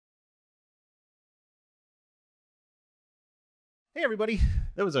Hey, everybody.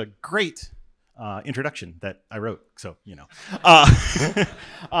 That was a great introduction that I wrote. So,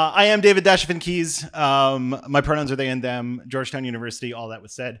 I am David Dashifin Keys. My pronouns are they and them, Georgetown University, all that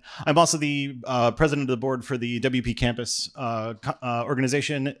was said. I'm also the president of the board for the WP Campus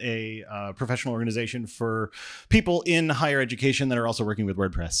organization, a professional organization for people in higher education that are also working with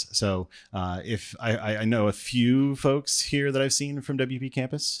WordPress. So if I know a few folks here that I've seen from WP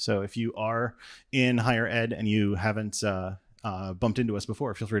Campus. So if you are in higher ed and you haven't bumped into us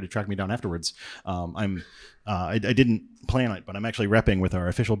before, feel free to track me down afterwards. I didn't plan it, but I'm actually repping with our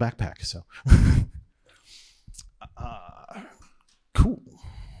official backpack. So cool.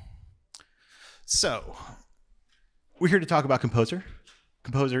 So we're here to talk about Composer.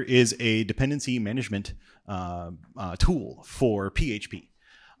 Composer is a dependency management tool for PHP.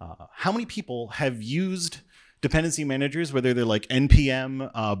 How many people have used dependency managers, whether they're like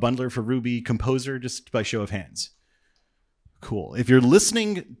NPM, bundler for Ruby, Composer, just by show of hands? Cool. If you're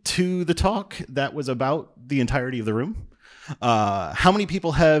listening to the talk, that was about the entirety of the room. How many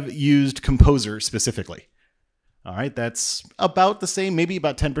people have used Composer specifically? All right, that's about the same, maybe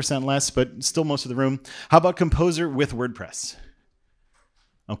about 10% less, but still most of the room. How about Composer with WordPress?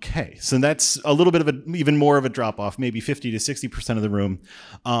 Okay, so that's a little bit of even more of a drop-off, maybe 50 to 60% of the room.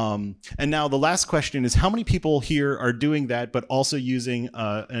 And now the last question is, how many people here are doing that, but also using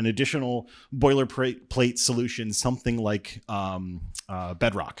an additional boilerplate solution, something like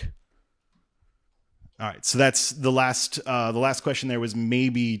Bedrock? All right, so that's the last question there was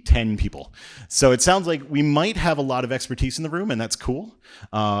maybe 10 people. So it sounds like we might have a lot of expertise in the room, and that's cool.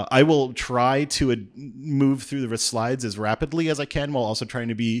 I will try to move through the slides as rapidly as I can while also trying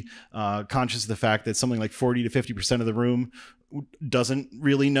to be conscious of the fact that something like 40 to 50% of the room doesn't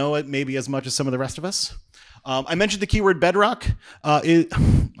really know it maybe as much as some of the rest of us. I mentioned the keyword Bedrock. I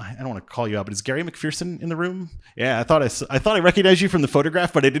don't want to call you out, but is Gary McPherson in the room? Yeah, I thought I recognized you from the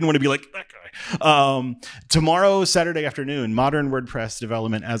photograph, but I didn't want to be like that guy. Tomorrow, Saturday afternoon, modern WordPress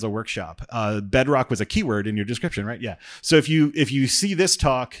development as a workshop. Bedrock was a keyword in your description, right? Yeah. So if you see this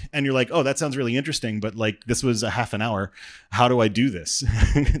talk and you're like, oh, that sounds really interesting, but like this was a half an hour, how do I do this?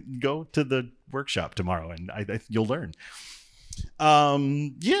 Go to the workshop tomorrow, and you'll learn.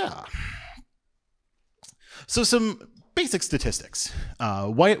 Yeah. So some basic statistics.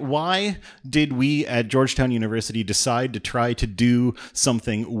 Why did we at Georgetown University decide to try to do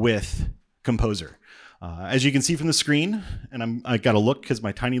something with Composer? As you can see from the screen, and I got to look because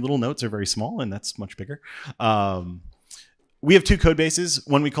my tiny little notes are very small, and that's much bigger. We have two code bases.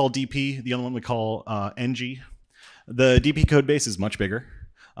 One we call DP, the other one we call NG. The DP code base is much bigger.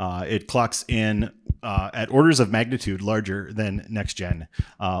 It clocks in at orders of magnitude larger than NextGen.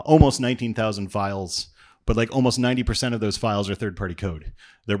 Almost 19,000 files. But like almost 90% of those files are third-party code.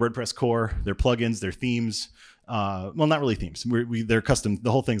 They're WordPress core, they're plugins, they're themes. Well, not really themes. They're custom.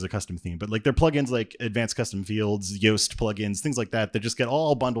 The whole thing's a custom theme. But like they're plugins like advanced custom fields, Yoast plugins, things like that. That just get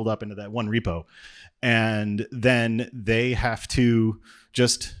all bundled up into that one repo, and then they have to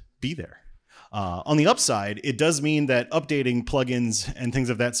just be there. On the upside, it does mean that updating plugins and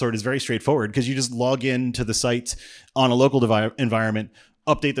things of that sort is very straightforward because you just log in to the site on a local environment,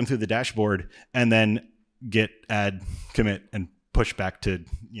 update them through the dashboard, and then git, add, commit, and push back to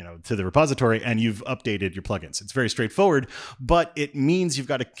the repository, and you've updated your plugins. It's very straightforward, but it means you've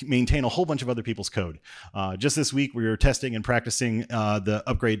got to maintain a whole bunch of other people's code. Just this week, we were testing and practicing the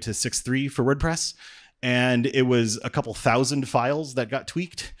upgrade to 6.3 for WordPress, and it was a couple thousand files that got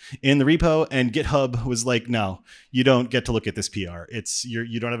tweaked in the repo, and GitHub was like, no, you don't get to look at this PR.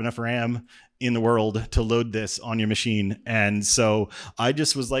 You don't have enough RAM in the world to load this on your machine. And so I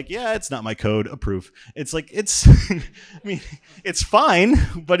just was like, yeah, it's not my code, approve. It's like, I mean, it's fine,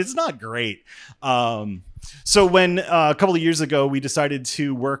 but it's not great. So when a couple of years ago, we decided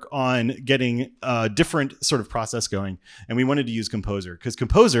to work on getting a different sort of process going, and we wanted to use Composer because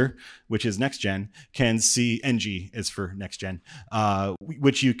Composer, which is NextGen, can see NG is for NextGen,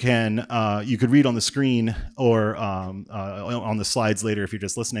 which you could read on the screen or on the slides later if you're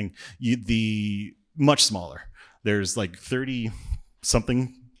just listening. The much smaller. There's like 30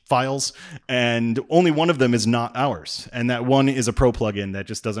 something files, and only one of them is not ours. And that one is a pro plugin that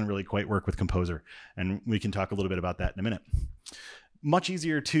just doesn't really quite work with Composer. And we can talk a little bit about that in a minute. Much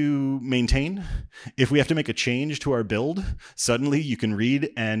easier to maintain. If we have to make a change to our build, suddenly you can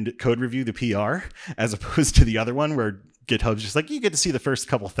read and code review the PR, as opposed to the other one where GitHub's just like, you get to see the first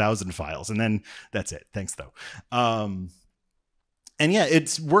couple thousand files, and then that's it. Thanks, though. And yeah,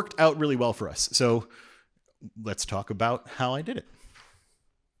 it's worked out really well for us. So let's talk about how I did it.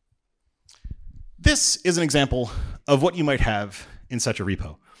 This is an example of what you might have in such a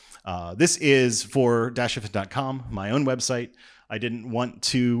repo. This is for dashifit.com, my own website. I didn't want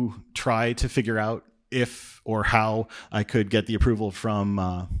to try to figure out if or how I could get the approval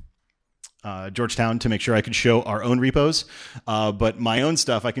from Georgetown to make sure I could show our own repos, but my own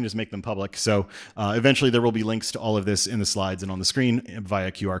stuff, I can just make them public. So eventually there will be links to all of this in the slides and on the screen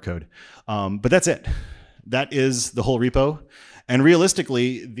via QR code. But that's it. That is the whole repo. And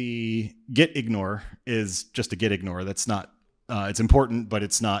realistically, the git ignore is just a git ignore. That's not, it's important, but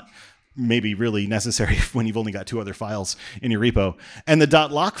it's not maybe really necessary when you've only got 2 other files in your repo. And the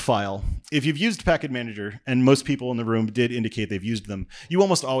 .lock file, if you've used Package Manager, and most people in the room did indicate they've used them, you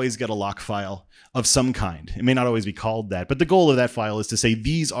almost always get a lock file of some kind. It may not always be called that, but the goal of that file is to say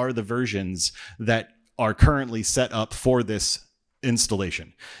these are the versions that are currently set up for this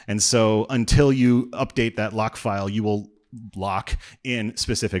installation. And so until you update that lock file, you will lock in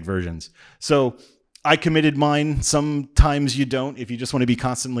specific versions. So I committed mine. Sometimes you don't. If you just want to be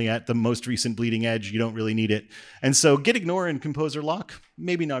constantly at the most recent bleeding edge, you don't really need it. And so git ignore and composer lock,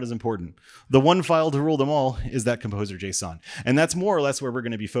 maybe not as important. The one file to rule them all is that composer JSON. And that's more or less where we're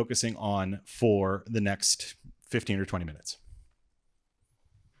going to be focusing on for the next 15 or 20 minutes.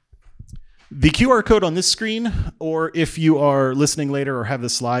 The QR code on this screen, or if you are listening later or have the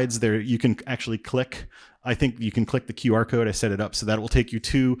slides there, you can actually click. I think you can click the QR code. I set it up so that it will take you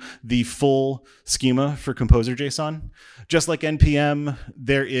to the full schema for Composer JSON. Just like NPM,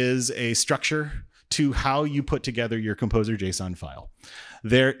 there is a structure to how you put together your Composer JSON file.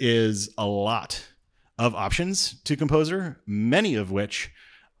 There is a lot of options to Composer, many of which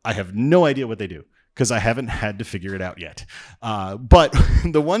I have no idea what they do because I haven't had to figure it out yet. But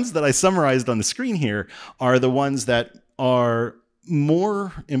the ones that I summarized on the screen here are the ones that are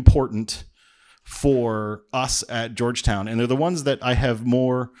more important for us at Georgetown, and they're the ones that I have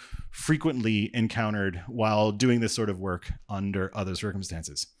more frequently encountered while doing this sort of work under other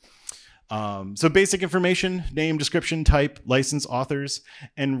circumstances. So basic information, name, description, type, license, authors,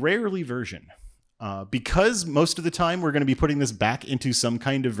 and rarely version. Because most of the time we're going to be putting this back into some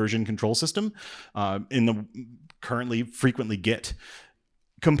kind of version control system, in the currently frequently Git,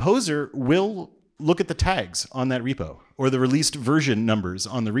 Composer will look at the tags on that repo or the released version numbers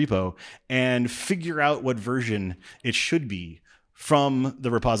on the repo and figure out what version it should be from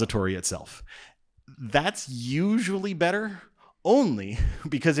the repository itself. That's usually better only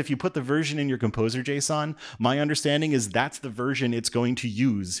because if you put the version in your Composer JSON, my understanding is that's the version it's going to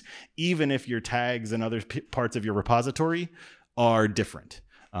use, even if your tags and other parts of your repository are different.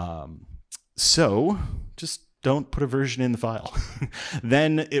 So just don't put a version in the file.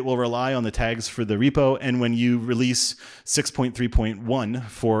 Then it will rely on the tags for the repo. And when you release 6.3.1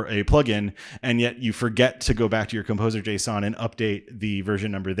 for a plugin, and yet you forget to go back to your Composer JSON and update the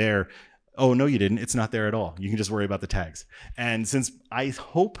version number there, oh, no, you didn't. It's not there at all. You can just worry about the tags. And since I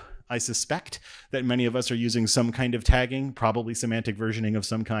suspect that many of us are using some kind of tagging, probably semantic versioning of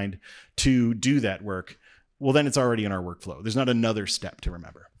some kind, to do that work, well, then it's already in our workflow. There's not another step to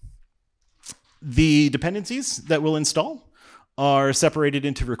remember. The dependencies that we'll install are separated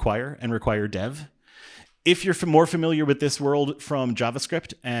into require and require dev. If you're more familiar with this world from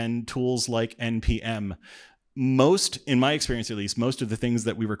JavaScript and tools like NPM, in my experience at least, most of the things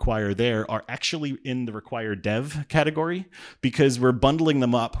that we require there are actually in the require dev category because we're bundling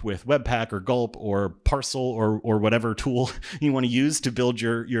them up with Webpack or Gulp or Parcel or whatever tool you want to use to build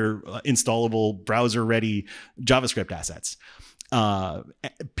your installable browser-ready JavaScript assets.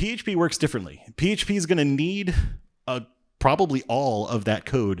 PHP works differently. PHP is going to need probably all of that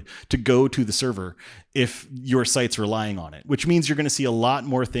code to go to the server if your site's relying on it, which means you're going to see a lot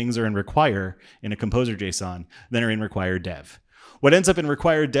more things are in require in a Composer JSON than are in require dev. What ends up in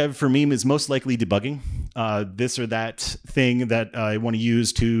require dev for me is most likely debugging, this or that thing that I want to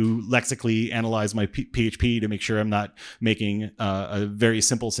use to lexically analyze my PHP to make sure I'm not making a very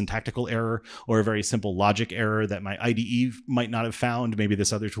simple syntactical error or a very simple logic error that my IDE might not have found. Maybe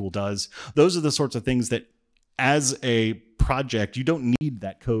this other tool does. Those are the sorts of things that as a project, you don't need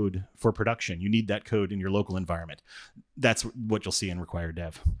that code for production. You need that code in your local environment. That's what you'll see in require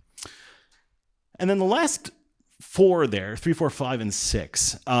dev. And then the last 4 there, 3, 4, 5, and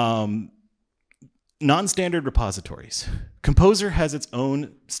 6, non-standard repositories. Composer has its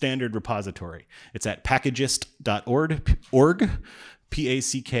own standard repository. It's at packagist.org,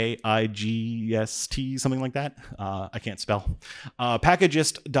 P-A-C-K-I-G-S-T, something like that. I can't spell.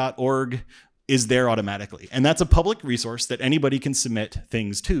 Packagist.org is there automatically. And that's a public resource that anybody can submit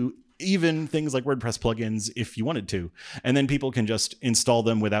things to, even things like WordPress plugins if you wanted to. And then people can just install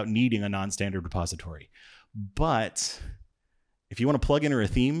them without needing a non-standard repository. But if you want a plugin or a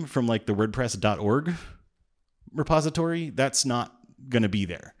theme from like the WordPress.org repository, that's not going to be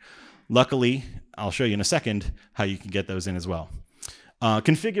there. Luckily, I'll show you in a second how you can get those in as well.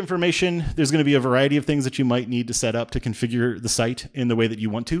 Config information, there's going to be a variety of things that you might need to set up to configure the site in the way that you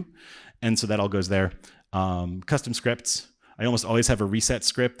want to. And so that all goes there. Custom scripts. I almost always have a reset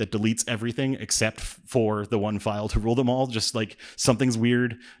script that deletes everything except for the one file to rule them all. Just like something's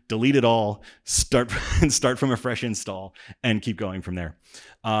weird, delete it all, start from a fresh install, and keep going from there.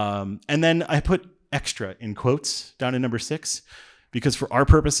 And then I put extra in quotes down in number 6. Because for our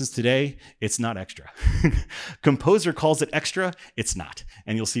purposes today, it's not extra. Composer calls it extra, it's not.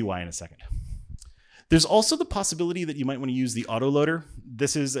 And you'll see why in a second. There's also the possibility that you might want to use the autoloader.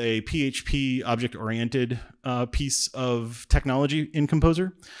 This is a PHP object-oriented piece of technology in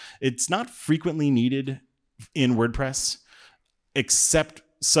Composer. It's not frequently needed in WordPress, except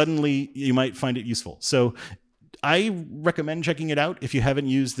suddenly you might find it useful. So I recommend checking it out if you haven't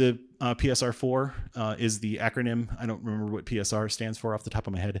used the PSR4 is the acronym. I don't remember what PSR stands for off the top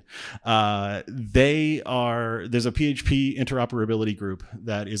of my head. There's a PHP interoperability group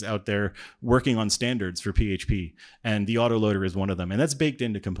that is out there working on standards for PHP, and the autoloader is one of them, and that's baked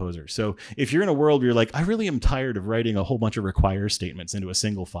into Composer. So if you're in a world where you're like, I really am tired of writing a whole bunch of require statements into a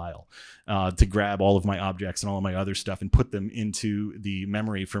single file to grab all of my objects and all of my other stuff and put them into the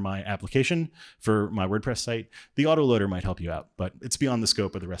memory for my application, for my WordPress site, the autoloader might help you out, but it's beyond the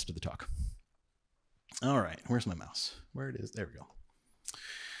scope of the rest of the talk. All right, where's my mouse? Where it is, there we go.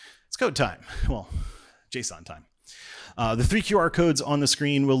 It's code time, well, JSON time. The 3 QR codes on the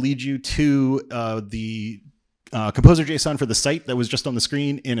screen will lead you to the Composer JSON for the site that was just on the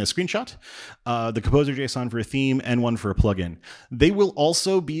screen in a screenshot, the Composer JSON for a theme, and one for a plugin. They will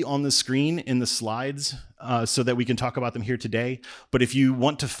also be on the screen in the slides so that we can talk about them here today. But if you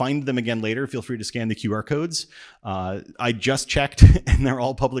want to find them again later, feel free to scan the QR codes. I just checked, and they're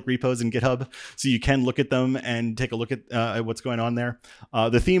all public repos in GitHub, so you can look at them and take a look at what's going on there.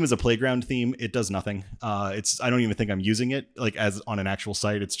 The theme is a playground theme. It does nothing. I don't even think I'm using it like as on an actual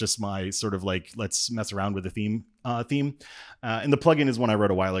site. It's just my sort of like, let's mess around with the theme. And the plugin is one I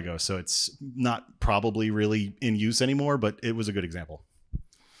wrote a while ago, so it's not probably really in use anymore, but it was a good example.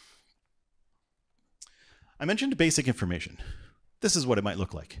 I mentioned basic information. This is what it might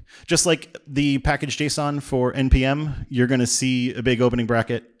look like. Just like the package JSON for NPM, you're going to see a big opening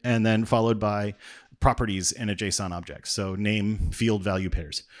bracket and then followed by properties in a JSON object. So name, field, value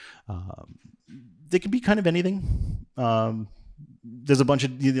pairs. They can be kind of anything. There's a bunch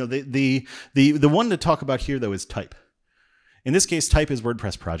of, the one to talk about here though is type. In this case, type is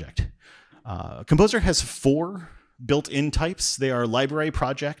WordPress project. Composer has 4 built-in types. They are library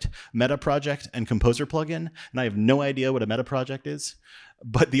project, meta project, and composer plugin. And I have no idea what a meta project is,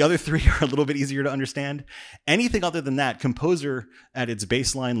 but the other 3 are a little bit easier to understand. Anything other than that, Composer at its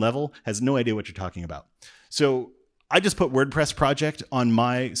baseline level has no idea what you're talking about. So I just put WordPress project on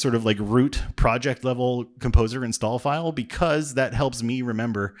my sort of like root project level Composer install file because that helps me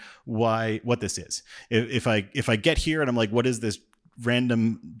remember what this is. If I get here and I'm like, what is this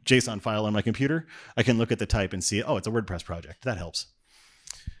random JSON file on my computer? I can look at the type and see, oh, it's a WordPress project. That helps.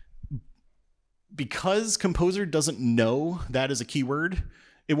 Because Composer doesn't know that is a keyword,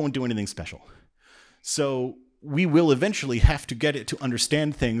 it won't do anything special. So we will eventually have to get it to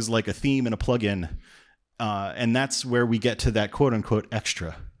understand things like a theme and a plugin. And that's where we get to that quote unquote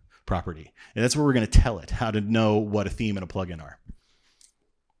extra property. And that's where we're going to tell it how to know what a theme and a plugin are.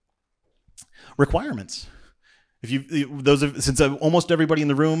 Requirements. Since almost everybody in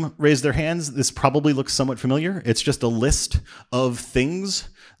the room raised their hands, this probably looks somewhat familiar. It's just a list of things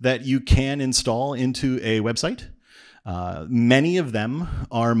that you can install into a website. Many of them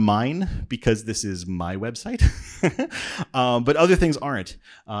are mine because this is my website, but other things aren't.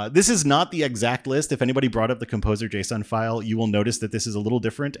 This is not the exact list. If anybody brought up the Composer JSON file, you will notice that this is a little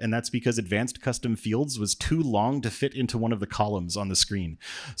different, and that's because advanced custom fields was too long to fit into one of the columns on the screen.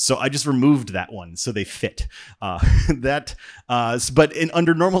 So I just removed that one so they fit. But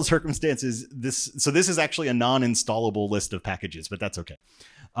under normal circumstances, this is actually a non-installable list of packages, but that's okay.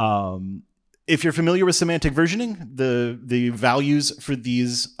 If you're familiar with semantic versioning, the values for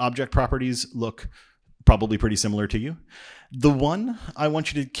these object properties look probably pretty similar to you. The one I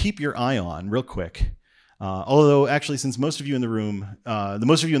want you to keep your eye on real quick, although actually since most of you in the room,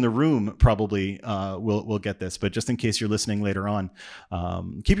 probably will get this, but just in case you're listening later on,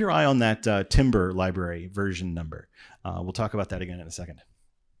 keep your eye on that Timber library version number. We'll talk about that again in a second.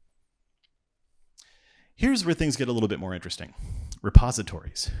 Here's where things get a little bit more interesting.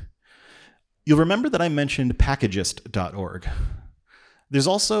 Repositories. You'll remember that I mentioned packagist.org. There's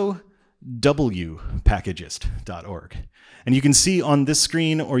also wpackagist.org. And you can see on this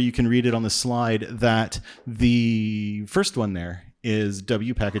screen, or you can read it on the slide, that the first one there is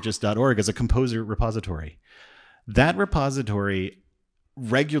wpackagist.org as a Composer repository. That repository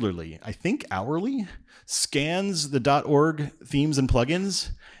regularly, I think hourly, scans the .org themes and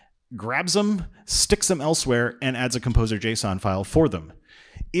plugins, grabs them, sticks them elsewhere, and adds a Composer JSON file for them.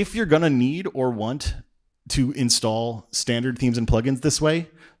 If you're going to need or want to install standard themes and plugins this way,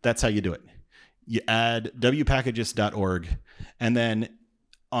 that's how you do it. You add wpackages.org, and then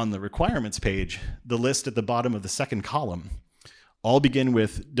on the requirements page, the list at the bottom of the second column all begin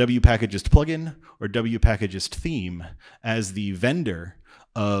with wpackagist plugin or wpackagist theme as the vendor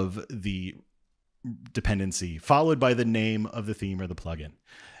of the dependency, followed by the name of the theme or the plugin.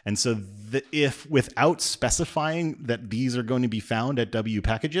 And so if without specifying that these are going to be found at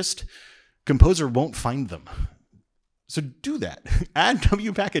wpackagist, Composer won't find them. So do that. Add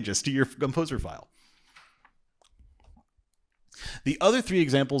wpackagist to your Composer file. The other three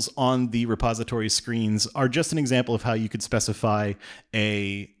examples on the repository screens are just an example of how you could specify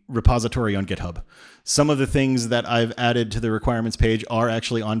a repository on GitHub. Some of the things that I've added to the requirements page are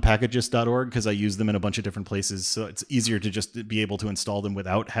actually on packages.org because I use them in a bunch of different places, so it's easier to just be able to install them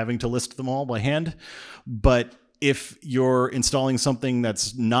without having to list them all by hand. But if you're installing something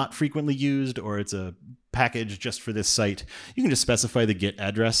that's not frequently used, or it's a package just for this site, you can just specify the Git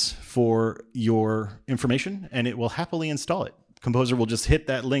address for your information and it will happily install it. Composer will just hit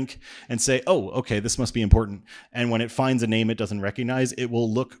that link and say, oh, okay, this must be important. And when it finds a name it doesn't recognize, it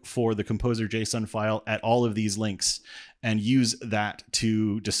will look for the Composer JSON file at all of these links and use that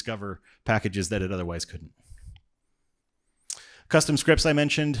to discover packages that it otherwise couldn't. Custom scripts I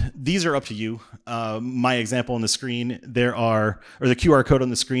mentioned, these are up to you. My example on the screen, the QR code on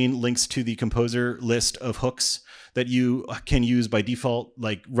the screen links to the Composer list of hooks that you can use by default,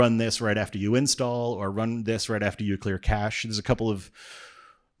 like run this right after you install or run this right after you clear cache. There's a couple of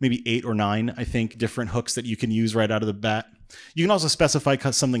maybe 8 or 9, I think, different hooks that you can use right out of the bat. You can also specify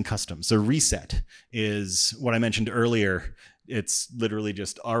something custom. So reset is what I mentioned earlier. It's literally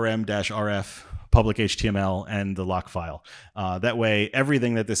just rm-rf public HTML and the lock file. That way,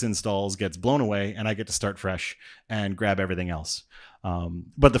 everything that this installs gets blown away and I get to start fresh and grab everything else.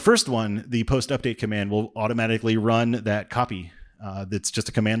 But the first one, the post update command, will automatically run that copy. That's just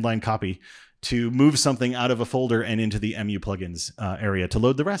a command line copy to move something out of a folder and into the MU plugins area to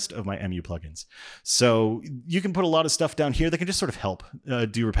load the rest of my MU plugins. So you can put a lot of stuff down here that can just sort of help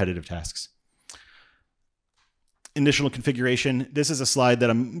do repetitive tasks. Initial configuration. This is a slide that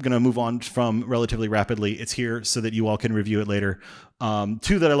I'm going to move on from relatively rapidly. It's here so that you all can review it later.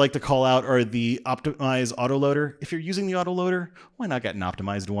 Two that I like to call out are the optimize autoloader. If you're using the autoloader, why not get an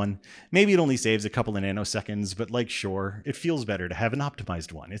optimized one? Maybe it only saves a couple of nanoseconds, but like, sure, it feels better to have an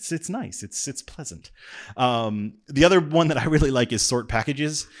optimized one. It's nice. It's pleasant. The other one that I really like is sort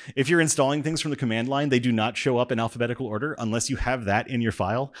packages. If you're installing things from the command line, they do not show up in alphabetical order unless you have that in your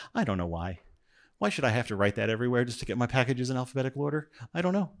file. I don't know why. Why should I have to write that everywhere just to get my packages in alphabetical order? I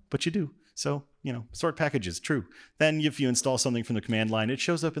don't know, but you do. So, sort packages, true. Then if you install something from the command line, it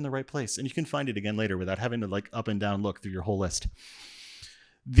shows up in the right place and you can find it again later without having to like up and down look through your whole list.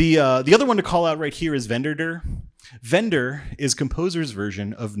 The other one to call out right here is vendor. Vendor is Composer's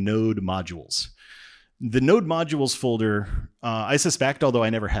version of node modules. The node modules folder, I suspect, although I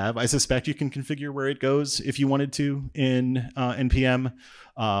never have, I suspect you can configure where it goes if you wanted to in NPM.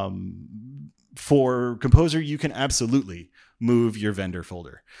 For Composer, you can absolutely move your vendor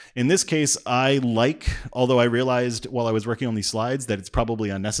folder. In this case, although I realized while I was working on these slides that it's probably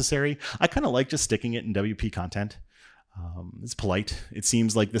unnecessary, I kind of like just sticking it in WP content. It's polite. It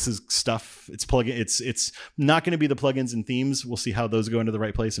seems like this is stuff. It's not going to be the plugins and themes. We'll see how those go into the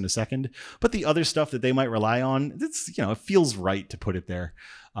right place in a second. But the other stuff that they might rely on, it feels right to put it there.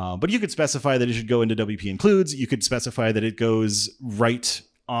 But you could specify that it should go into WP includes. You could specify that it goes right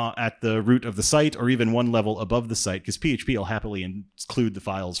at the root of the site or even one level above the site, because PHP will happily include the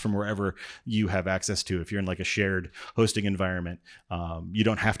files from wherever you have access to. If you're in like a shared hosting environment, you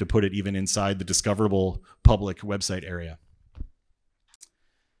don't have to put it even inside the discoverable public website area.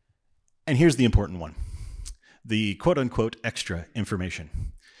 And here's the important one, the quote unquote extra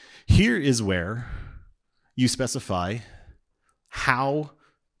information. Here is where you specify how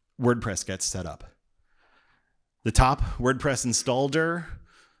WordPress gets set up. The top, WordPress installer,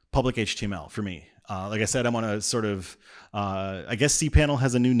 public HTML for me. Like I said, I'm on a sort of, I guess cPanel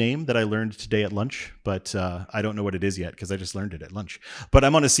has a new name that I learned today at lunch, but I don't know what it is yet because I just learned it at lunch. But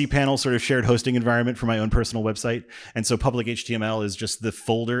I'm on a cPanel sort of shared hosting environment for my own personal website. And so public HTML is just the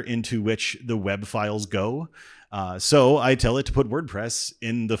folder into which the web files go. So I tell it to put WordPress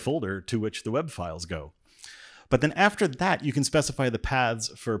in the folder to which the web files go. But then after that, you can specify the paths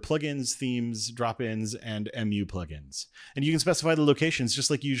for plugins, themes, drop-ins, and MU plugins. And you can specify the locations just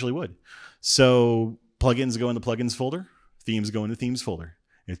like you usually would. So plugins go in the plugins folder, Themes go in the themes folder.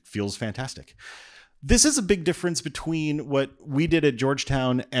 It feels fantastic. This is a big difference between what we did at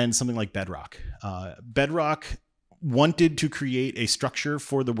Georgetown and something like Bedrock. Bedrock wanted to create a structure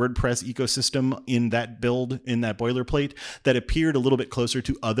for the WordPress ecosystem in that build, in that boilerplate, that appeared a little bit closer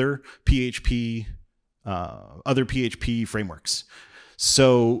to other PHP frameworks.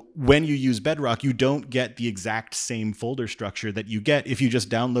 So when you use Bedrock, you don't get the exact same folder structure that you get if you just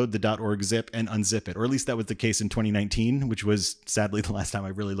download the .org zip and unzip it, or at least that was the case in 2019, which was sadly the last time I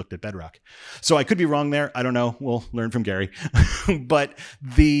really looked at Bedrock. So I could be wrong there. I don't know. We'll learn from Gary. But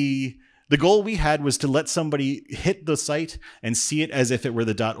the goal we had was to let somebody hit the site and see it as if it were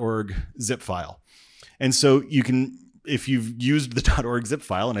the .org zip file. And so you can, if you've used the .org zip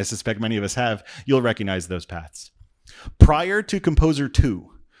file, and I suspect many of us have, you'll recognize those paths. Prior to Composer 2,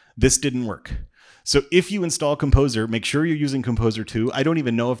 this didn't work. So if you install Composer, make sure you're using Composer 2. I don't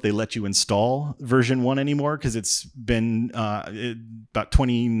even know if they let you install version 1 anymore, because it's been about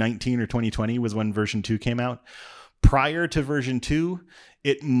 2019 or 2020 was when version 2 came out. Prior to version 2,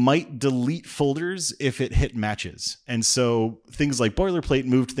 it might delete folders if it hit matches. And so things like Boilerplate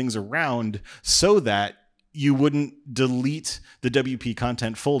moved things around so that you wouldn't delete the WP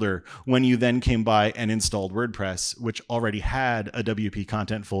content folder when you then came by and installed WordPress, which already had a WP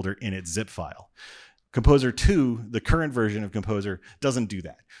content folder in its zip file. Composer 2, the current version of Composer, doesn't do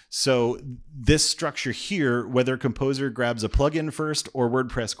that. So this structure here, whether Composer grabs a plugin first or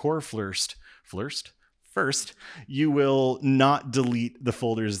WordPress core first, you will not delete the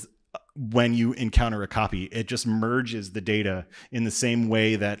folders when you encounter a copy. It just merges the data in the same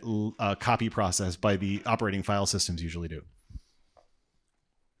way that copy process by the operating file systems usually do.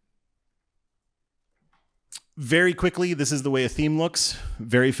 Very quickly, this is the way a theme looks.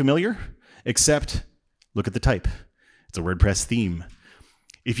 Very familiar, except look at the type. It's a WordPress theme.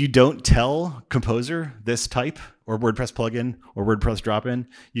 If you don't tell Composer this type, or WordPress plugin, or WordPress drop-in,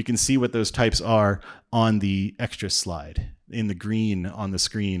 you can see what those types are on the extra slide, in the green on the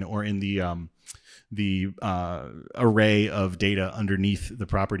screen, or in the array of data underneath the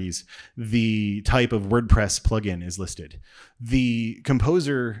properties. The type of WordPress plugin is listed. The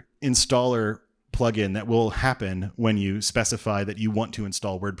Composer installer plugin that will happen when you specify that you want to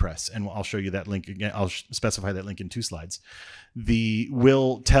install WordPress, and I'll show you that link again. I'll specify that link in 2 slides.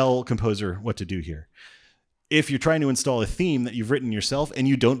 Will tell Composer what to do here. If you're trying to install a theme that you've written yourself and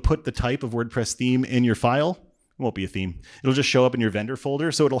you don't put the type of WordPress theme in your file, it won't be a theme. It'll just show up in your vendor folder,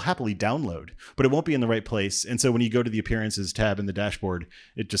 so it'll happily download, but it won't be in the right place. And so when you go to the Appearances tab in the dashboard,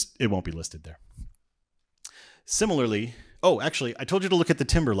 it won't be listed there. Similarly, oh, actually, I told you to look at the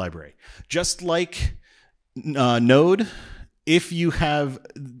Timber library. Just like Node, if you have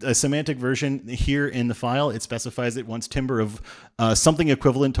a semantic version here in the file, it specifies it wants Timber of something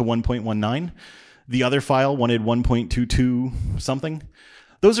equivalent to 1.19. The other file wanted 1.22 something.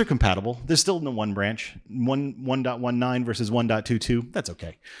 Those are compatible. There's still no one branch, 1.19 versus 1.22. That's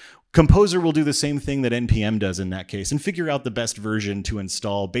okay. Composer will do the same thing that NPM does in that case and figure out the best version to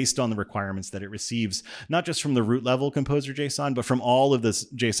install based on the requirements that it receives, not just from the root level Composer JSON, but from all of the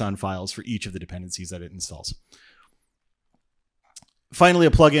JSON files for each of the dependencies that it installs. Finally,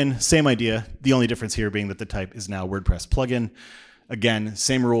 a plugin, same idea. The only difference here being that the type is now WordPress plugin. Again,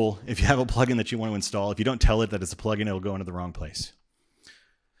 same rule. If you have a plugin that you want to install, if you don't tell it that it's a plugin, it'll go into the wrong place.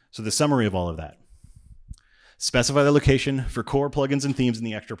 So the summary of all of that. Specify the location for core plugins and themes in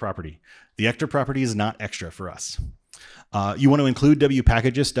the extra property. The extra property is not extra for us. You want to include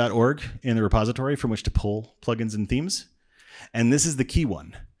wpackages.org in the repository from which to pull plugins and themes. And this is the key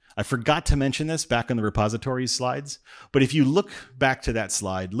one. I forgot to mention this back on the repositories slides, but if you look back to that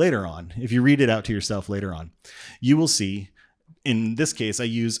slide later on, if you read it out to yourself later on, you will see, in this case, I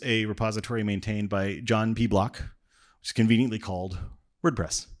use a repository maintained by John P. Block, which is conveniently called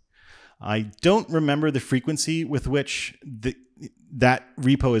WordPress. I don't remember the frequency with which that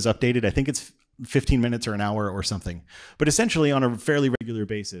repo is updated. I think it's 15 minutes or an hour or something. But essentially, on a fairly regular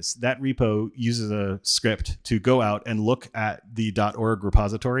basis, that repo uses a script to go out and look at the .org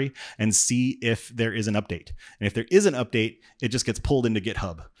repository and see if there is an update. And if there is an update, it just gets pulled into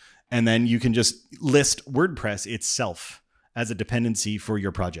GitHub. And then you can just list WordPress itself as a dependency for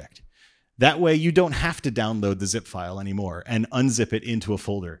your project. That way, you don't have to download the zip file anymore and unzip it into a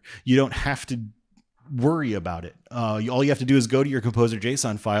folder. You don't have to worry about it. All you have to do is go to your Composer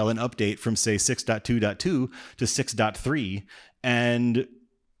JSON file and update from, say, 6.2.2 to 6.3 and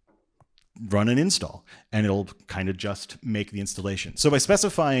run an install, and it'll kind of just make the installation. So by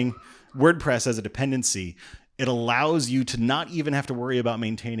specifying WordPress as a dependency, It allows you to not even have to worry about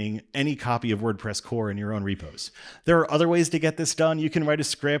maintaining any copy of WordPress core in your own repos. There are other ways to get this done. You can write a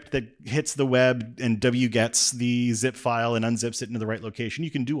script that hits the web and wgets the zip file and unzips it into the right location.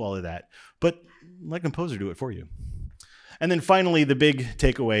 You can do all of that, but let Composer do it for you. And then finally, the big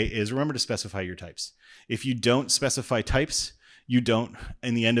takeaway is remember to specify your types. If you don't specify types, you don't,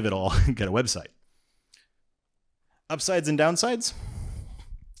 in the end of it all, get a website. Upsides and downsides.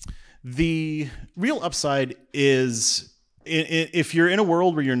 The real upside is if you're in a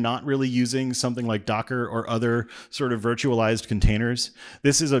world where you're not really using something like Docker or other sort of virtualized containers,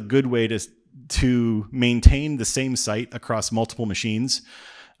 this is a good way to maintain the same site across multiple machines.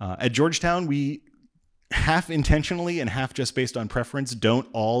 At Georgetown, we half intentionally and half just based on preference don't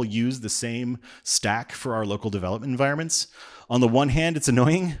all use the same stack for our local development environments. On the one hand, it's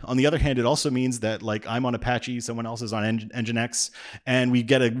annoying. On the other hand, it also means that like I'm on Apache, someone else is on Nginx, and we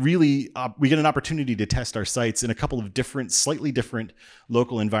get an opportunity to test our sites in a couple of slightly different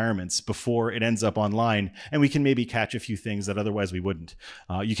local environments before it ends up online, and we can maybe catch a few things that otherwise we wouldn't.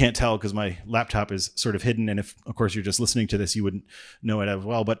 You can't tell because my laptop is sort of hidden, and if, of course, you're just listening to this, you wouldn't know it as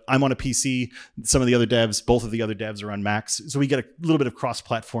well. But I'm on a PC. Some of the other devs, both of the other devs are on Macs, so we get a little bit of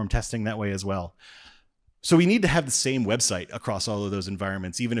cross-platform testing that way as well. So we need to have the same website across all of those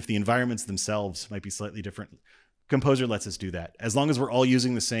environments, even if the environments themselves might be slightly different. Composer lets us do that. As long as we're all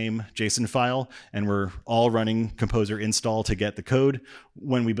using the same JSON file and we're all running Composer install to get the code,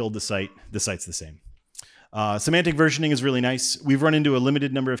 when we build the site's the same. Semantic versioning is really nice. We've run into a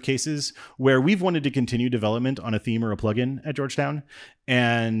limited number of cases where we've wanted to continue development on a theme or a plugin at Georgetown,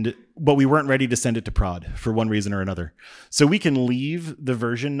 but we weren't ready to send it to prod for one reason or another. So we can leave the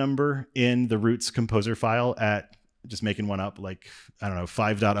version number in the roots Composer file at, just making one up, like, I don't know,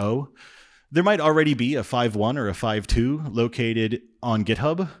 5.0. There might already be a 5.1 or a 5.2 located on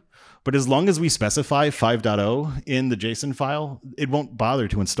GitHub, but as long as we specify 5.0 in the JSON file, it won't bother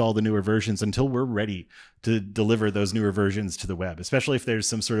to install the newer versions until we're ready to deliver those newer versions to the web, especially if there's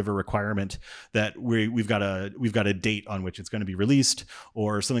some sort of a requirement that we've got a date on which it's going to be released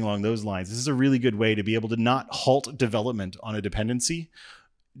or something along those lines. This is a really good way to be able to not halt development on a dependency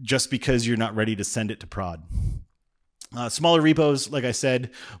just because you're not ready to send it to prod. Smaller repos, like I said,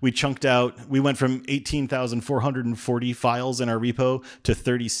 we chunked out. We went from 18,440 files in our repo to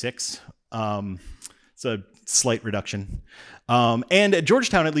 36. It's a slight reduction. And at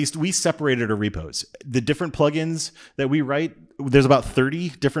Georgetown, at least, we separated our repos. The different plugins that we write, there's about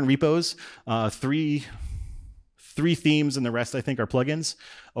 30 different repos, three themes, and the rest, I think, are plugins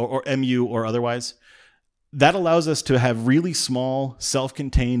or MU or otherwise. That allows us to have really small,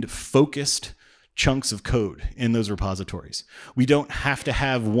 self-contained, focused chunks of code in those repositories. We don't have to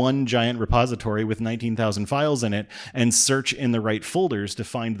have one giant repository with 19,000 files in it and search in the right folders to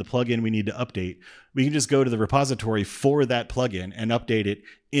find the plugin we need to update. We can just go to the repository for that plugin and update it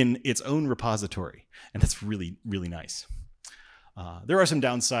in its own repository. And that's really, really nice. There are some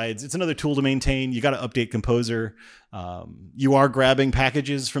downsides. It's another tool to maintain. You got to update Composer. You are grabbing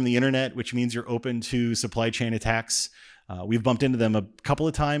packages from the internet, which means you're open to supply chain attacks. We've bumped into them a couple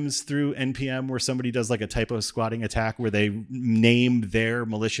of times through NPM where somebody does like a typo squatting attack where they name their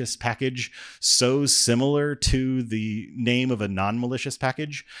malicious package so similar to the name of a non-malicious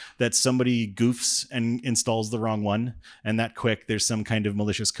package that somebody goofs and installs the wrong one. And that quick, there's some kind of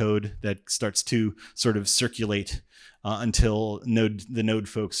malicious code that starts to sort of circulate until the node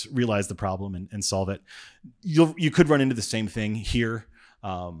folks realize the problem and solve it. You could run into the same thing here.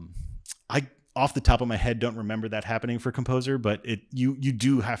 Off the top of my head, don't remember that happening for Composer, but you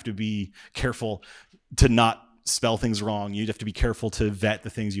do have to be careful to not spell things wrong. You have to be careful to vet the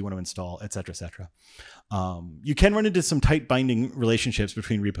things you want to install, et cetera, et cetera. You can run into some tight binding relationships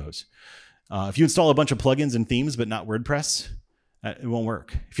between repos. If you install a bunch of plugins and themes, but not WordPress, it won't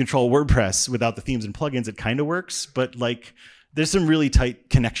work. If you control WordPress without the themes and plugins, it kind of works, but like, there's some really tight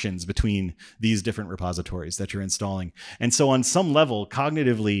connections between these different repositories that you're installing. And so on some level,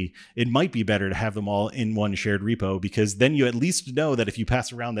 cognitively, it might be better to have them all in one shared repo because then you at least know that if you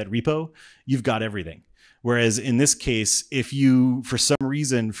pass around that repo, you've got everything. Whereas in this case, if you, for some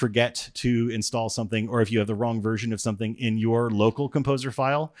reason, forget to install something, or if you have the wrong version of something in your local Composer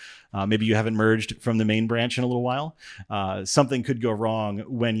file, maybe you haven't merged from the main branch in a little while, something could go wrong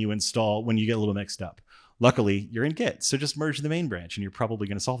when you get a little mixed up. Luckily, you're in Git, so just merge the main branch and you're probably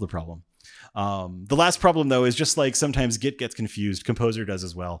going to solve the problem. The last problem, though, is just like sometimes Git gets confused. Composer does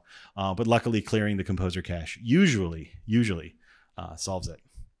as well. But luckily, clearing the Composer cache usually solves it.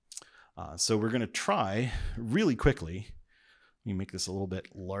 So we're going to try really quickly. Let me make this a little bit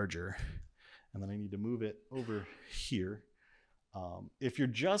larger. And then I need to move it over here. If you're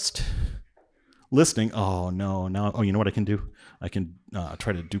just listening. Oh, no, no. Oh, you know what I can do? I can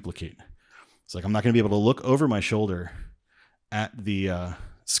try to duplicate. It's like I'm not going to be able to look over my shoulder at the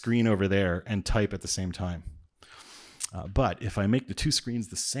screen over there and type at the same time. But if I make the two screens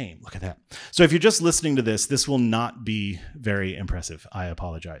the same, look at that. So if you're just listening to this, this will not be very impressive. I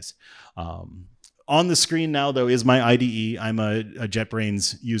apologize. On the screen now, though, is my IDE. I'm a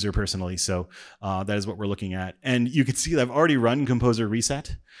JetBrains user personally, so that is what we're looking at. And you can see that I've already run Composer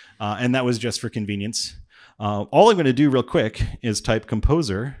Reset, and that was just for convenience. All I'm going to do real quick is type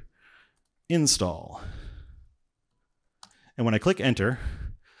Composer install. And when I click Enter,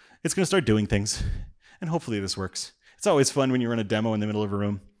 it's going to start doing things. And hopefully this works. It's always fun when you run a demo in the middle of a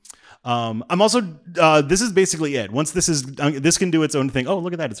room. I'm also, this is basically it. Once this can do its own thing. Oh,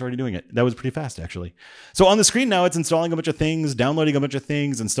 look at that. It's already doing it. That was pretty fast, actually. So on the screen now, it's installing a bunch of things, downloading a bunch of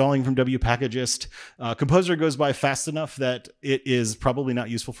things, installing from wpackageist. Composer goes by fast enough that it is probably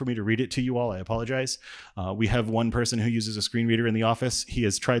not useful for me to read it to you all. I apologize. We have one person who uses a screen reader in the office. He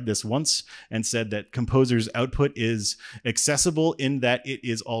has tried this once and said that Composer's output is accessible in that it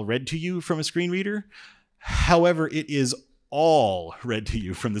is all read to you from a screen reader. However, it is all read to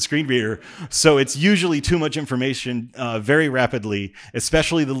you from the screen reader. So it's usually too much information very rapidly,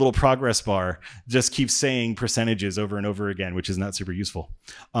 especially the little progress bar just keeps saying percentages over and over again, which is not super useful.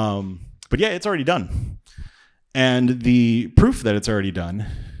 But yeah, it's already done. And the proof that it's already done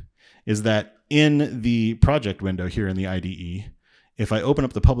is that in the project window here in the IDE, if I open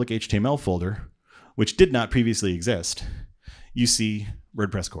up the public HTML folder, which did not previously exist, you see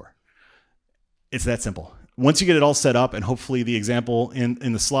WordPress core. It's that simple. Once you get it all set up, and hopefully the example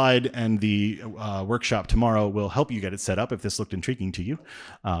in the slide and the workshop tomorrow will help you get it set up if this looked intriguing to you,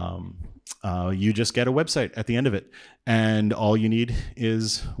 you just get a website at the end of it. And all you need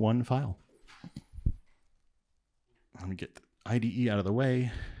is one file. Let me get the IDE out of the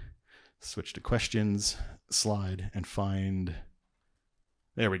way, switch to questions, slide, and find.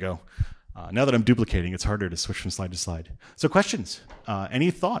 There we go. Now that I'm duplicating, it's harder to switch from slide to slide. So questions,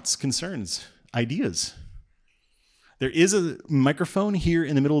 any thoughts, concerns, ideas? There is a microphone here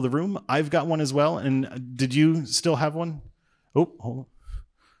in the middle of the room. I've got one as well. And did you still have one? Oh, hold on.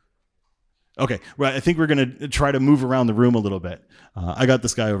 Okay, right. I think we're going to try to move around the room a little bit. I got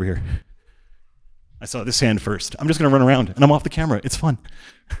this guy over here. I saw this hand first. I'm just going to run around, and I'm off the camera. It's fun.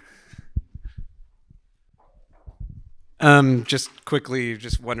 Just quickly,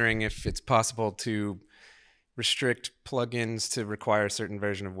 just wondering if it's possible to restrict plugins to require a certain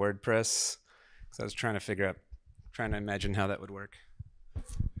version of WordPress. So I was trying to imagine how that would work.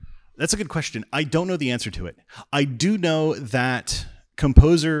 That's a good question. I don't know the answer to it. I do know that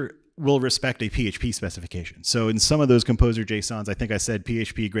Composer will respect a PHP specification. So in some of those Composer JSONs, I think I said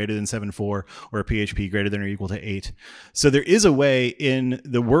PHP greater than 7.4 or PHP greater than or equal to 8. So there is a way in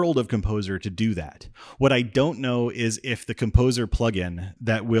the world of Composer to do that. What I don't know is if the Composer plugin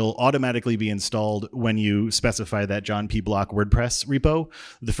that will automatically be installed when you specify that John P. Block WordPress repo,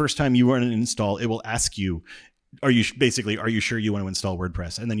 the first time you run an install, it will ask you, are you sure you want to install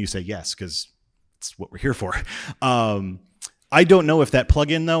WordPress? And then you say yes, because it's what we're here for. I don't know if that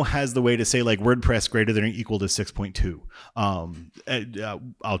plugin, though, has the way to say like WordPress greater than or equal to 6.2.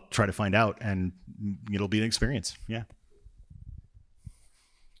 I'll try to find out, and it'll be an experience. Yeah.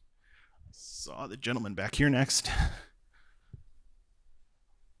 Saw the gentleman back here next.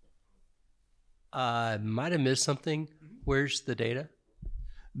 Might have missed something. Where's the data?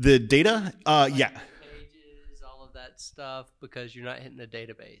 The data? Yeah. Pages, all of that stuff, because you're not hitting a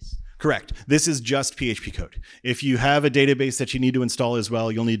database. Correct. This is just PHP code. If you have a database that you need to install as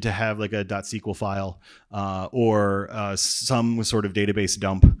well, you'll need to have like a .sql file or some sort of database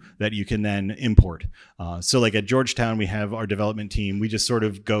dump that you can then import. So like at Georgetown, we have our development team. We just sort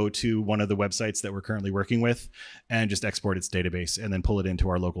of go to one of the websites that we're currently working with and just export its database and then pull it into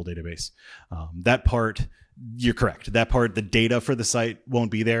our local database. That part, you're correct. That part, the data for the site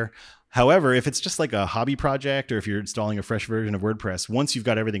won't be there. However, if it's just like a hobby project or if you're installing a fresh version of WordPress, once you've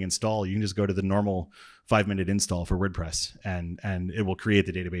got everything installed, you can just go to the normal 5-minute install for WordPress and it will create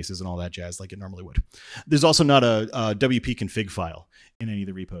the databases and all that jazz like it normally would. There's also not a WP config file in any of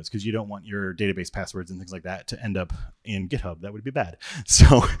the repos because you don't want your database passwords and things like that to end up in GitHub. That would be bad.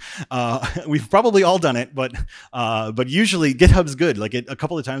 So we've probably all done it, but usually GitHub's good. Like a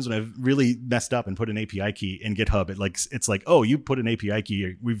couple of times when I've really messed up and put an API key in GitHub, it's like, oh, you put an API key,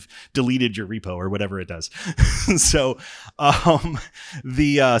 or we've deleted your repo or whatever it does. So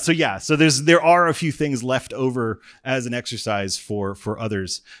there are a few things left over as an exercise for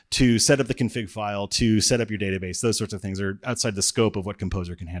others to set up the config file, to set up your database. Those sorts of things are outside the scope of what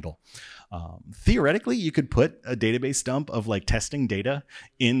Composer can handle. Theoretically, you could put a database dump of like testing data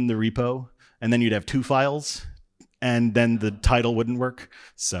in the repo and then you'd have 2 files, and then the title wouldn't work.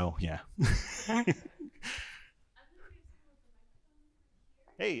 So yeah.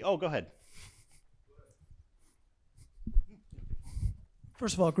 Hey, oh, go ahead.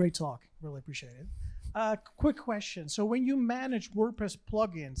 First of all, great talk. Really appreciate it. Quick question. So when you manage WordPress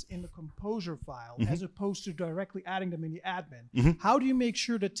plugins in the Composer file, as opposed to directly adding them in the admin, how do you make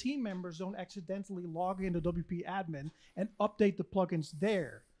sure that team members don't accidentally log into WP admin and update the plugins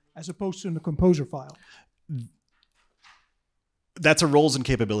there, as opposed to in the Composer file? That's a roles and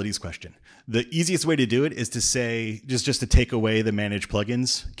capabilities question. The easiest way to do it is to say, just to take away the manage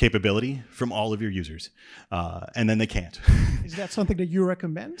plugins capability from all of your users. And then they can't. Is that something that you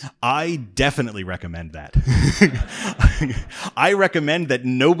recommend? I definitely recommend that. I recommend that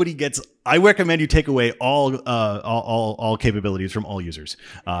I recommend you take away all capabilities from all users.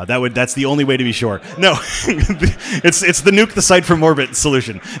 That's the only way to be sure. No, it's the nuke the site from orbit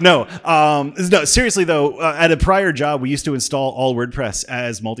solution. No, seriously though, at a prior job, we used to install all WordPress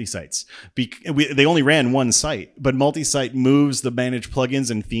as multi-sites. They only ran one site, but multi-site moves the manage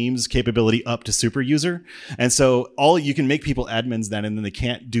plugins and themes capability up to super user. And so you can make people admins then, and then they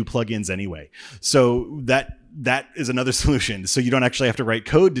can't do plugins anyway. So that is another solution. So you don't actually have to write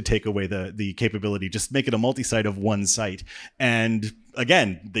code to take away the capability. Just make it a multi-site of one site. And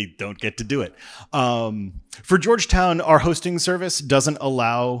again, they don't get to do it. For Georgetown, our hosting service doesn't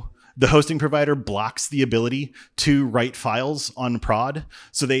allow, the hosting provider blocks the ability to write files on prod,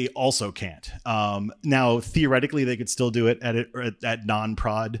 so they also can't. Now, theoretically, they could still do it at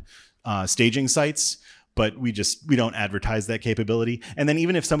non-prod staging sites, but we don't advertise that capability. And then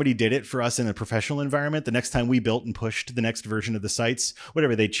even if somebody did it for us in a professional environment, the next time we built and pushed the next version of the sites,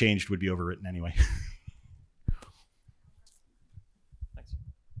 whatever they changed would be overwritten anyway. Thanks.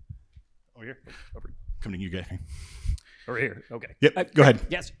 Over here. Come to you guys. Over here. Okay. Yep. Go ahead.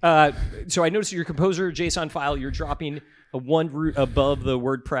 Yes. So I noticed your Composer JSON file, you're dropping one root above the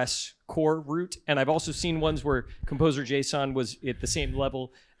WordPress core root. And I've also seen ones where Composer JSON was at the same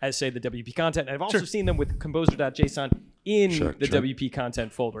level as, say, the WP content. And I've also seen them with composer.json in the WP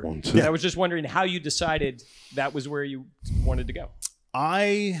content folder. I was just wondering how you decided that was where you wanted to go.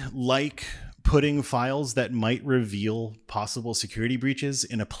 I like putting files that might reveal possible security breaches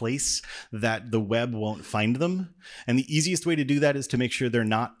in a place that the web won't find them. And the easiest way to do that is to make sure they're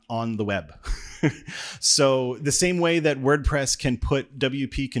not on the web. So the same way that WordPress can put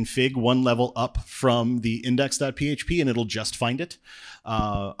WP config one level up from the index.php and it'll just find it,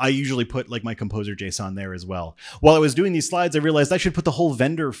 I usually put like my Composer JSON there as well. While I was doing these slides, I realized I should put the whole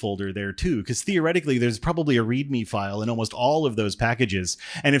vendor folder there too, because theoretically there's probably a README file in almost all of those packages.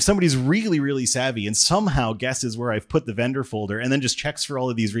 And if somebody's really, really savvy and somehow guesses where I've put the vendor folder and then just checks for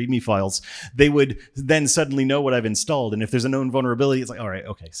all of these README files, they would then suddenly know what I've installed. And if there's a known vulnerability, it's like, all right,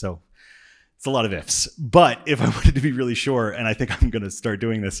 okay, so it's a lot of ifs. But if I wanted to be really sure, and I think I'm going to start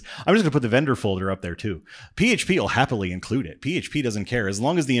doing this, I'm just going to put the vendor folder up there too. PHP will happily include it. PHP doesn't care. As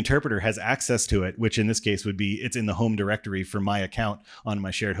long as the interpreter has access to it, which in this case would be it's in the home directory for my account on my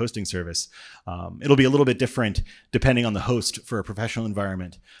shared hosting service. It'll be a little bit different depending on the host for a professional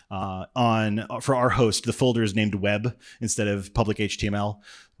environment. For our host, the folder is named web instead of public HTML.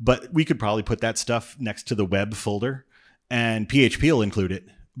 But we could probably put that stuff next to the web folder, and PHP will include it.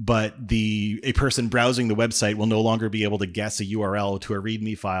 But a person browsing the website will no longer be able to guess a URL to a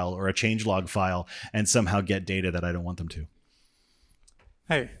README file or a changelog file and somehow get data that I don't want them to.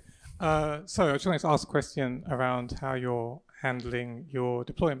 Hey, so I just wanted to ask a question around how you're handling your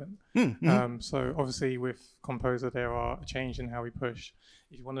deployment. So obviously with Composer, there are a change in how we push.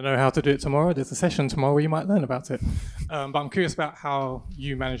 If you want to know how to do it tomorrow, there's a session tomorrow where you might learn about it. But I'm curious about how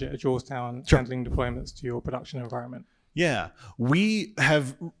you manage it at Georgetown, handling deployments to your production environment. Yeah, we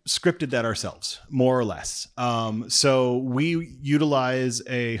have scripted that ourselves, more or less. So we utilize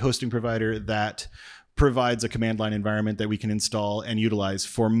a hosting provider that provides a command line environment that we can install and utilize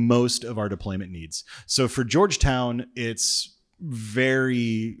for most of our deployment needs. So for Georgetown, it's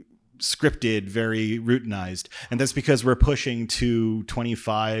very scripted, very routinized. And that's because we're pushing to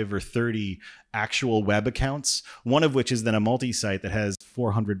 25 or 30 actual web accounts, one of which is then a multi-site that has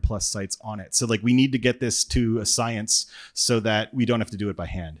 400 plus sites on it. So like we need to get this to a science so that we don't have to do it by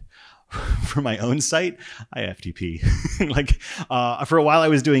hand. For my own site, I FTP. For a while I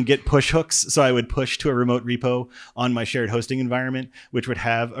was doing git push hooks. So I would push to a remote repo on my shared hosting environment, which would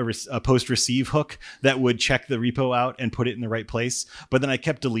have a post receive hook that would check the repo out and put it in the right place. But then I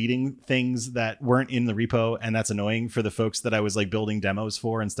kept deleting things that weren't in the repo. And that's annoying for the folks that I was like building demos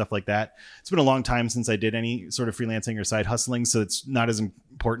for and stuff like that. It's been a long time since I did any sort of freelancing or side hustling. So it's not as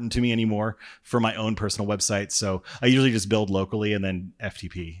important to me anymore for my own personal website. So I usually just build locally and then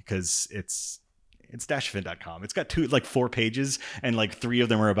FTP because it's dashfin.com. It's got 4 pages, and like 3 of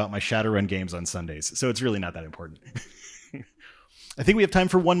them are about my Shadowrun games on Sundays. So it's really not that important. I think we have time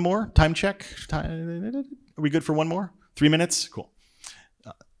for one more time check. Are we good for one more? 3 minutes? Cool.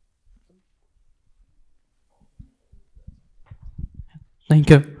 Thank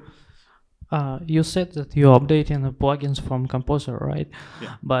you. You said that you're updating the plugins from Composer, right?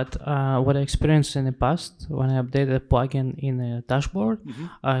 Yeah. But what I experienced in the past when I updated a plugin in a dashboard,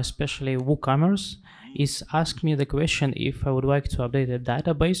 especially WooCommerce, is ask me the question if I would like to update the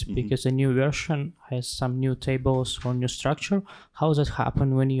database because a new version has some new tables or new structure. How does that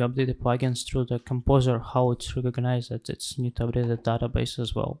happen when you update the plugins through the Composer? How it's recognized that it's need to update the database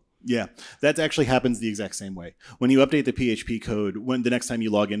as well? Yeah, that actually happens the exact same way. When you update the PHP code, when the next time you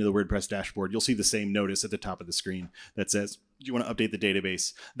log into the WordPress dashboard, you'll see the same notice at the top of the screen that says, do you want to update the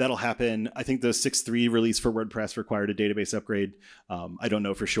database? That'll happen. I think the 6.3 release for WordPress required a database upgrade. I don't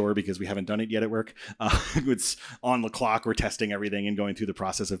know for sure because we haven't done it yet at work. It's on the clock. We're testing everything and going through the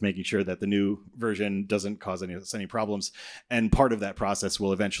process of making sure that the new version doesn't cause any problems. And part of that process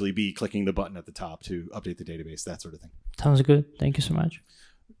will eventually be clicking the button at the top to update the database, that sort of thing. Sounds good. Thank you so much.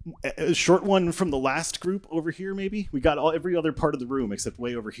 A short one from the last group over here, maybe? We got every other part of the room except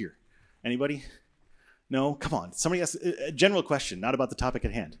way over here. Anybody? No? Come on. Somebody ask a general question, not about the topic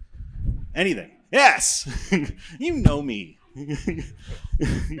at hand. Anything? Yes! You know me.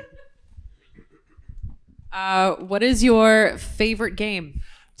 What is your favorite game?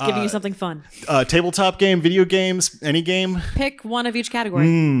 It's giving you something fun. Tabletop game, video games, any game. Pick one of each category.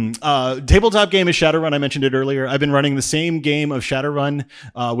 Tabletop game is Shadowrun. I mentioned it earlier. I've been running the same game of Shadowrun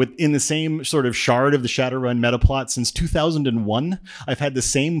within the same sort of shard of the Shadowrun meta plot since 2001. I've had the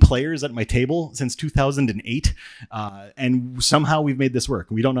same players at my table since 2008, and somehow we've made this work.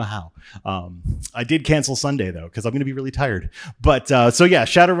 We don't know how. I did cancel Sunday though because I'm going to be really tired. But so yeah,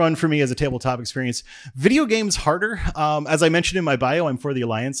 Shadowrun for me as a tabletop experience. Video games harder. As I mentioned in my bio, I'm for the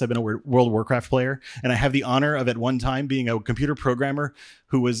Alliance. I've been a World of Warcraft player, and I have the honor of at one time being a computer programmer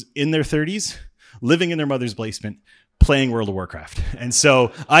who was in their 30s, living in their mother's basement, playing World of Warcraft. And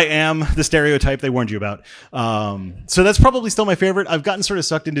so I am the stereotype they warned you about. So that's probably still my favorite. I've gotten sort of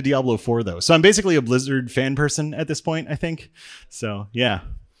sucked into Diablo 4 though. So I'm basically a Blizzard fan person at this point, I think. So yeah,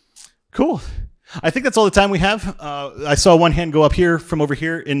 cool. I think that's all the time we have. I saw one hand go up here from over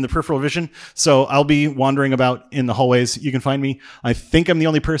here in the peripheral vision. So I'll be wandering about in the hallways. You can find me. I think I'm the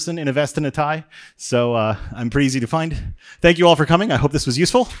only person in a vest and a tie. So I'm pretty easy to find. Thank you all for coming. I hope this was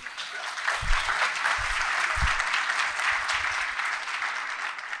useful.